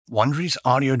Wondery's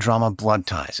audio drama Blood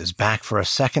Ties is back for a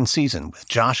second season with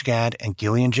Josh Gad and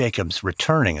Gillian Jacobs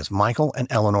returning as Michael and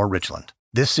Eleonore Richland.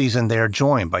 This season, they are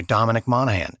joined by Dominic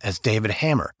Monaghan as David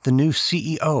Hammer, the new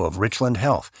CEO of Richland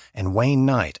Health, and Wayne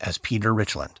Knight as Peter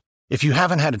Richland. If you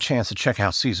haven't had a chance to check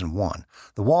out Season 1,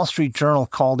 the Wall Street Journal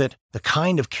called it the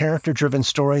kind of character-driven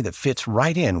story that fits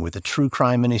right in with the true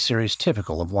crime miniseries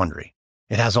typical of Wondery.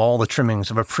 It has all the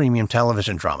trimmings of a premium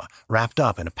television drama wrapped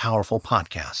up in a powerful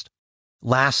podcast.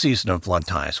 Last season of Blood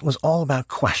Ties was all about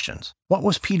questions. What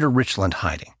was Peter Richland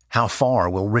hiding? How far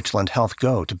will Richland Health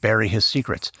go to bury his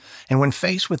secrets? And when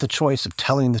faced with the choice of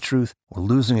telling the truth or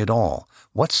losing it all,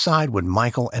 what side would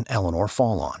Michael and Eleanor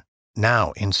fall on?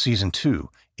 Now, in Season 2,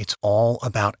 it's all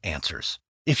about answers.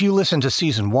 If you listen to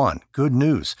Season 1, good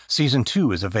news, Season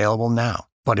 2 is available now.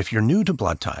 But if you're new to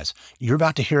Blood Ties, you're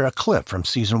about to hear a clip from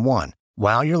Season 1.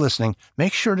 While you're listening,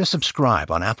 make sure to subscribe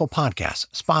on Apple Podcasts,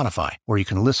 Spotify, where you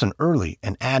can listen early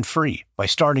and ad-free by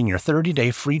starting your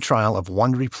 30-day free trial of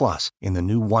Wondery Plus in the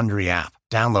new Wondery app.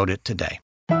 Download it today.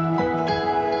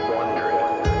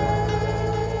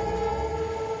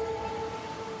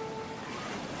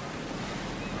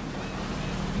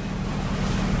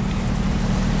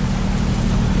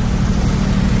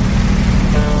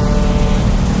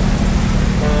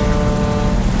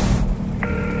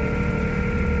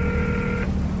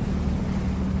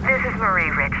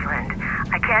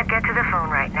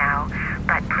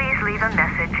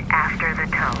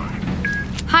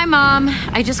 Hi, Mom.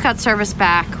 I just got service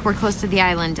back. We're close to the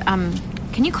island.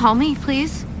 Can you call me,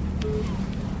 please?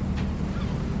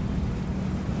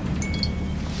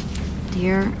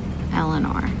 Dear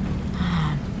Eleanor.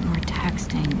 We're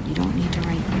texting. You don't need to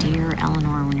write Dear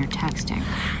Eleanor when you're texting.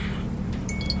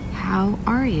 How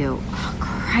are you? Oh,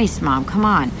 Christ, Mom, come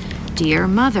on. Dear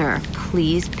Mother,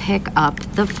 please pick up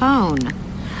the phone.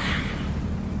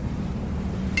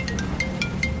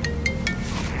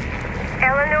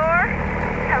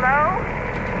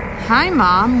 Hi,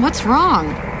 Mom. What's wrong?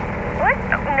 What?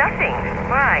 Nothing.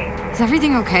 Why? Is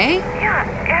everything okay? Yeah,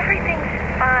 everything's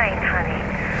fine, honey.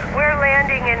 We're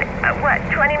landing in,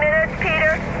 20 minutes,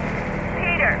 Peter?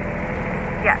 Peter.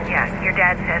 Yeah, your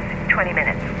dad says 20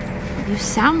 minutes. You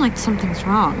sound like something's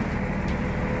wrong.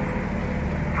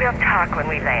 We'll talk when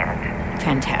we land.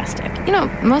 Fantastic. You know,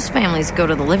 most families go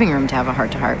to the living room to have a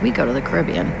heart-to-heart. We go to the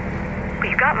Caribbean.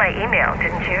 You got my email,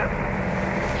 didn't you?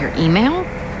 Your email?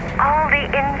 All the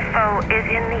info is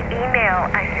in the email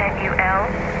I sent you, Elle.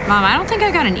 Mom, I don't think I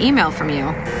got an email from you.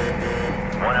 1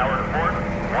 hour to port,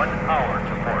 1 hour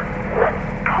to port.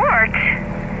 Port?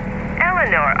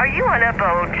 Eleanor, are you on a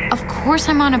boat? Of course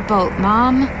I'm on a boat,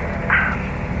 Mom.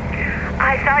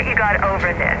 I thought you got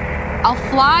over this. I'll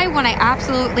fly when I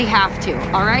absolutely have to,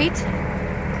 all right?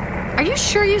 Are you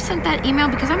sure you sent that email?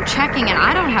 Because I'm checking and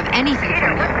I don't have anything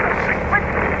from you. What's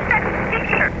that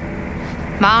picture?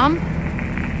 Mom?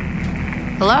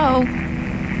 Hello?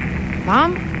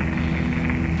 Mom?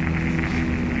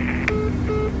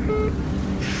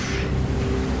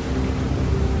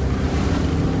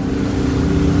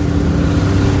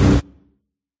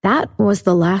 That was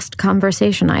the last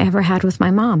conversation I ever had with my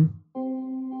mom.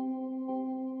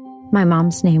 My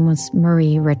mom's name was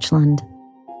Marie Richland.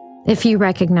 If you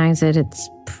recognize it, it's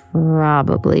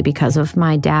probably because of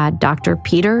my dad, Dr.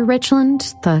 Peter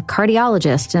Richland, the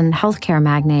cardiologist and healthcare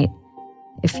magnate.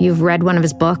 If you've read one of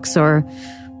his books or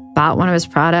bought one of his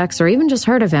products or even just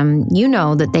heard of him, you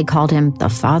know that they called him the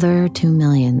father to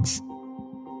millions.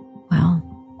 Well,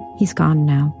 he's gone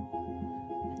now.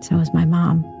 And so is my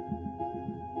mom.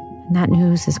 And that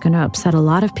news is going to upset a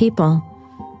lot of people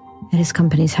at his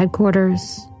company's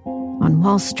headquarters, on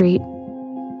Wall Street,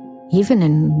 even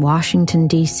in Washington,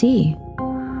 D.C.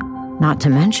 Not to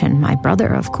mention my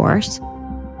brother, of course,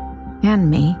 and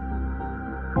me.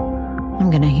 I'm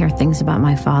going to hear things about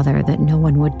my father that no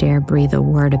one would dare breathe a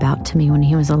word about to me when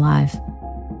he was alive.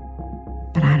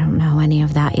 But I don't know any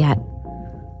of that yet.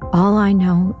 All I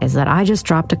know is that I just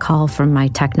dropped a call from my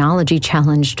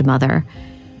technology-challenged mother,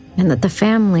 and that the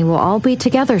family will all be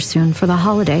together soon for the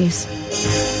holidays.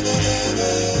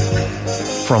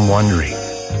 From Wondery,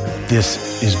 this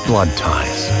is Blood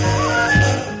Ties.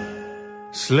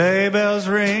 Sleigh bells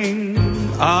ring,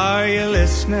 are you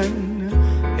listening?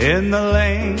 In the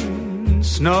lane,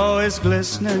 snow is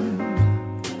glistening.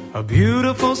 A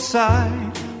beautiful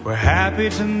sight, we're happy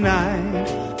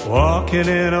tonight, walking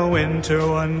in a winter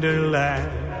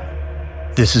wonderland.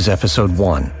 This is Episode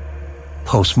 1,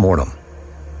 Postmortem.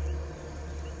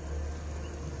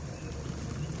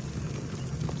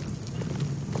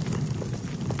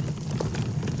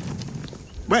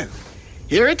 Well,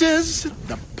 here it is,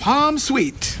 the Palm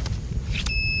Suite.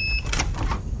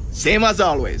 Same as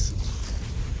always.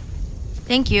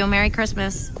 Thank you. Merry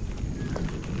Christmas.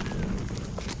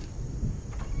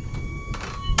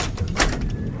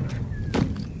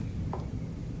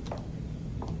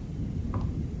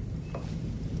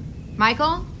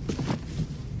 Michael?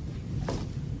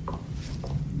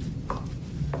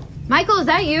 Michael, is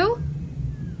that you?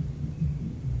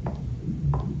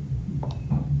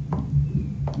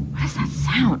 What is that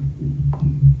sound?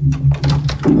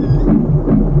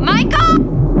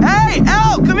 Michael! Hey,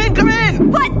 Elle, come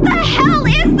in! What the hell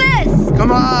is this?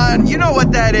 Come on, you know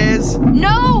what that is.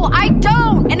 No, I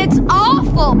don't, and it's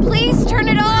awful. Please turn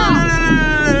it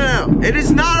off. No. It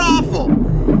is not awful.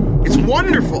 It's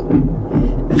wonderful.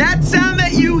 That sound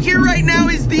that you hear right now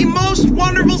is the most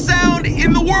wonderful sound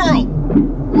in the world.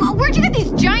 Well, where'd you get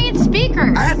these giant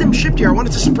speakers? I had them shipped here. I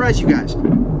wanted to surprise you guys.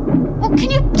 Well, can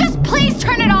you just please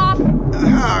turn it off? All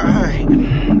right.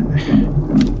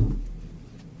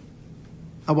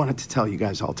 I wanted to tell you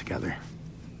guys all together.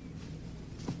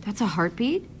 That's a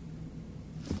heartbeat?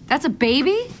 That's a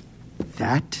baby?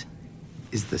 That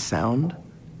is the sound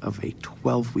of a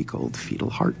 12-week-old fetal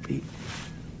heartbeat.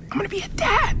 I'm gonna be a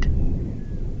dad.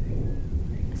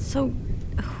 So,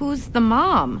 who's the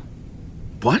mom?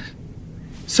 What?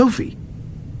 Sophie.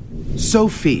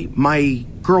 Sophie, my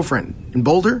girlfriend in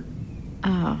Boulder?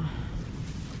 Oh.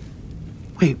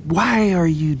 Wait, why are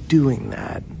you doing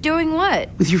that? Doing what?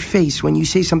 With your face when you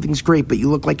say something's great, but you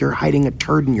look like you're hiding a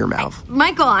turd in your mouth.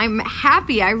 Michael, I'm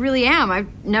happy. I really am.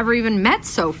 I've never even met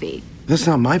Sophie. That's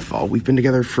not my fault. We've been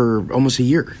together for almost a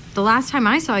year. The last time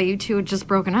I saw you two had just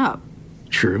broken up.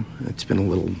 True. It's been a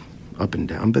little up and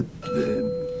down, but...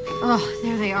 Oh,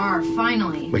 there they are,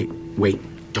 finally. Wait.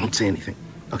 Don't say anything,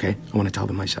 okay? I want to tell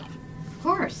them myself. Of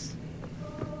course.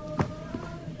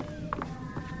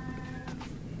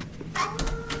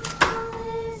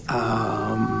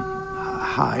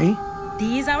 Hi?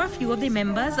 These are a few of the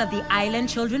members of the Island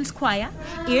Children's Choir,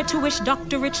 here to wish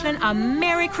Dr. Richland a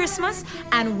Merry Christmas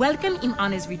and welcome him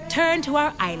on his return to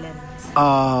our islands.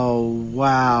 Oh,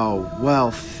 wow.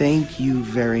 Well, thank you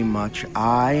very much.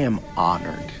 I am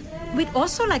honored. We'd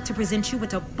also like to present you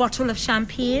with a bottle of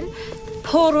champagne.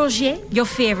 Port Roger, your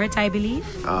favorite, I believe.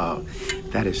 Oh,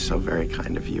 that is so very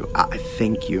kind of you.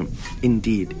 Thank you.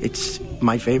 Indeed, it's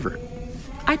my favorite.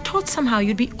 I thought somehow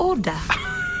you'd be older.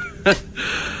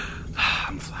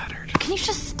 I'm flattered. Can you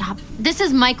just stop? This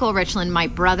is Michael Richland, my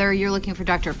brother. You're looking for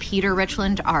Dr. Peter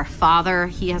Richland, our father.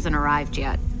 He hasn't arrived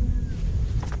yet.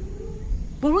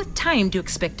 Well, what time do you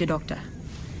expect the doctor?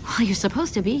 Well, you're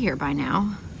supposed to be here by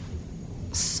now.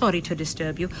 Sorry to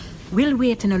disturb you. We'll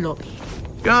wait in the lobby.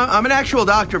 I'm an actual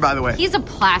doctor, by the way. He's a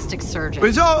plastic surgeon.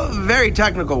 It's all very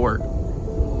technical work.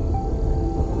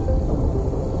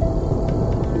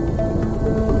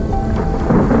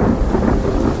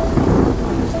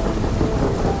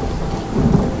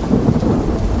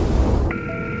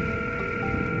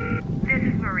 This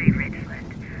is Marie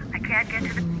Richland. I can't get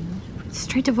to the...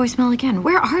 Straight to voicemail again.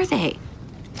 Where are they?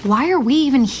 Why are we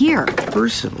even here?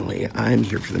 Personally, I'm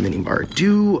here for the mini bar.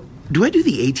 Do I do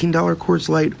the $18 Coors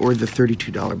Light or the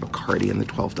 $32 Bacardi and the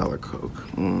 $12 Coke?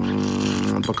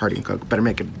 Bacardi and Coke. Better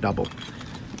make it double.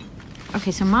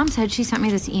 Okay, so Mom said she sent me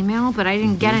this email, but I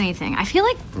didn't get anything. I feel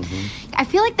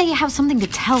like they have something to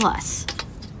tell us.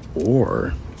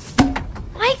 Or...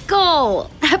 Michael!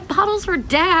 That bottle's for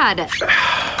Dad.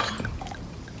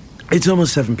 It's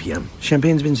almost 7 p.m.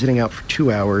 Champagne's been sitting out for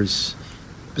 2 hours.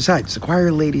 Besides, the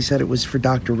choir lady said it was for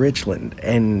Dr. Richland,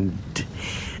 and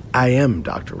I am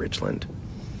Dr. Richland.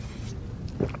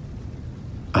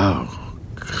 Oh,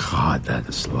 God, that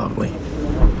is lovely.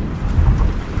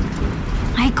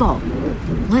 Michael,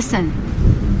 listen.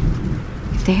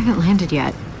 If they haven't landed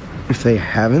yet... If they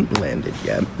haven't landed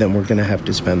yet, then we're going to have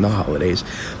to spend the holidays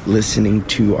listening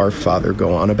to our father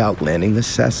go on about landing the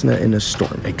Cessna in a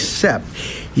storm, except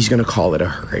he's going to call it a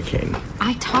hurricane.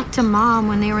 I talked to Mom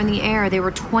when they were in the air. They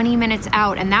were 20 minutes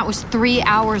out, and that was 3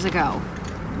 hours ago.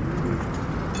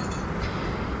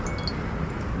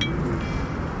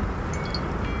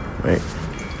 Right.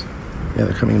 Yeah,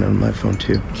 they're coming in on my phone,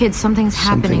 too. Kids, something's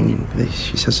happening.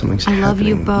 She says something's happening. I love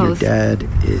you both. Your dad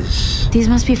is... These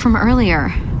must be from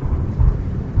earlier.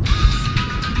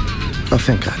 Oh,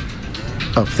 thank God.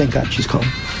 Oh, thank God she's calling.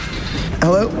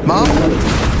 Hello? Mom?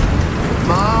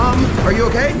 Mom? Are you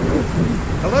okay?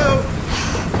 Hello?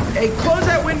 Hey, close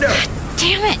that window.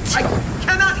 Damn it! I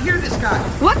cannot hear this guy.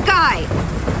 What guy?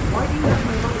 Why do you have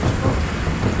my mother's phone?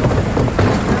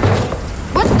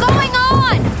 What's going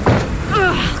on?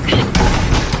 Ugh.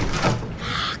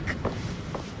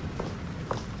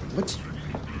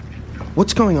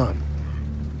 What's going on?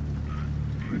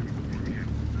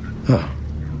 Oh.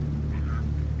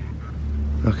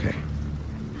 Okay.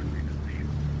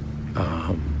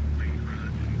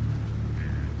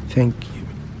 Thank you.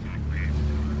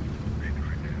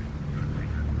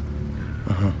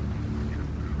 Uh-huh.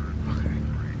 Okay.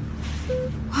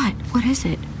 What? What is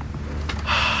it?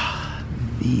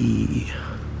 The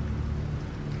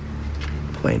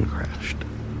plane crashed.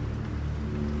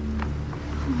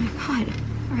 Oh my God.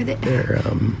 Are they...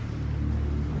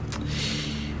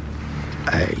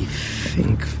 I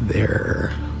think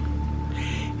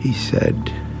he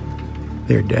said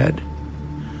they're dead.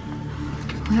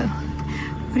 Well,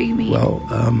 what do you mean? Well,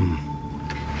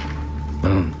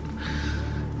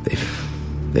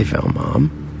 they found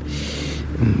Mom,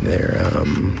 and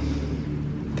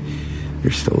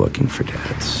they're still looking for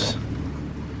Dad's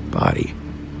body.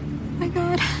 Oh my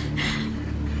God.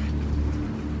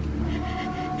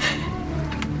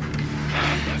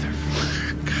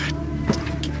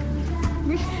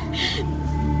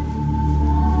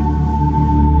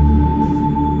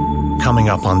 Coming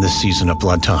up on this season of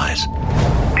Blood Ties.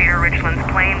 Peter Richland's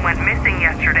plane went missing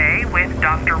yesterday with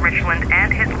Dr. Richland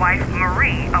and his wife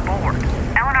Marie aboard.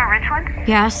 Eleanor Richland?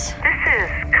 Yes? This is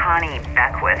Connie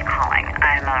Beckwith calling.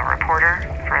 I'm a reporter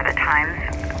for the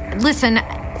Times. Listen,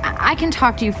 I can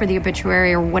talk to you for the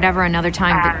obituary or whatever another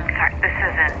time, but... Sorry, this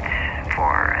isn't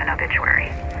for an obituary.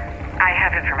 I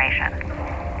have information.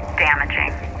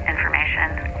 Damaging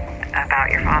information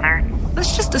about your father.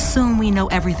 Let's just assume we know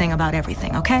everything about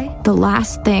everything, okay? The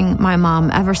last thing my mom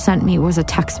ever sent me was a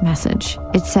text message.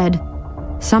 It said,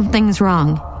 "Something's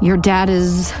wrong. Your dad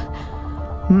is...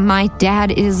 My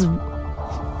dad is...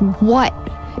 What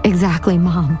exactly,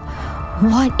 Mom?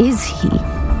 What is he?"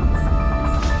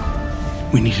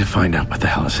 We need to find out what the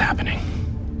hell is happening.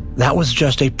 That was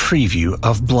just a preview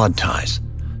of Blood Ties.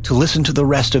 To listen to the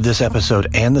rest of this episode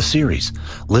and the series,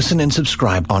 listen and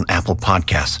subscribe on Apple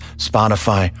Podcasts,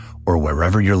 Spotify, or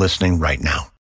wherever you're listening right now.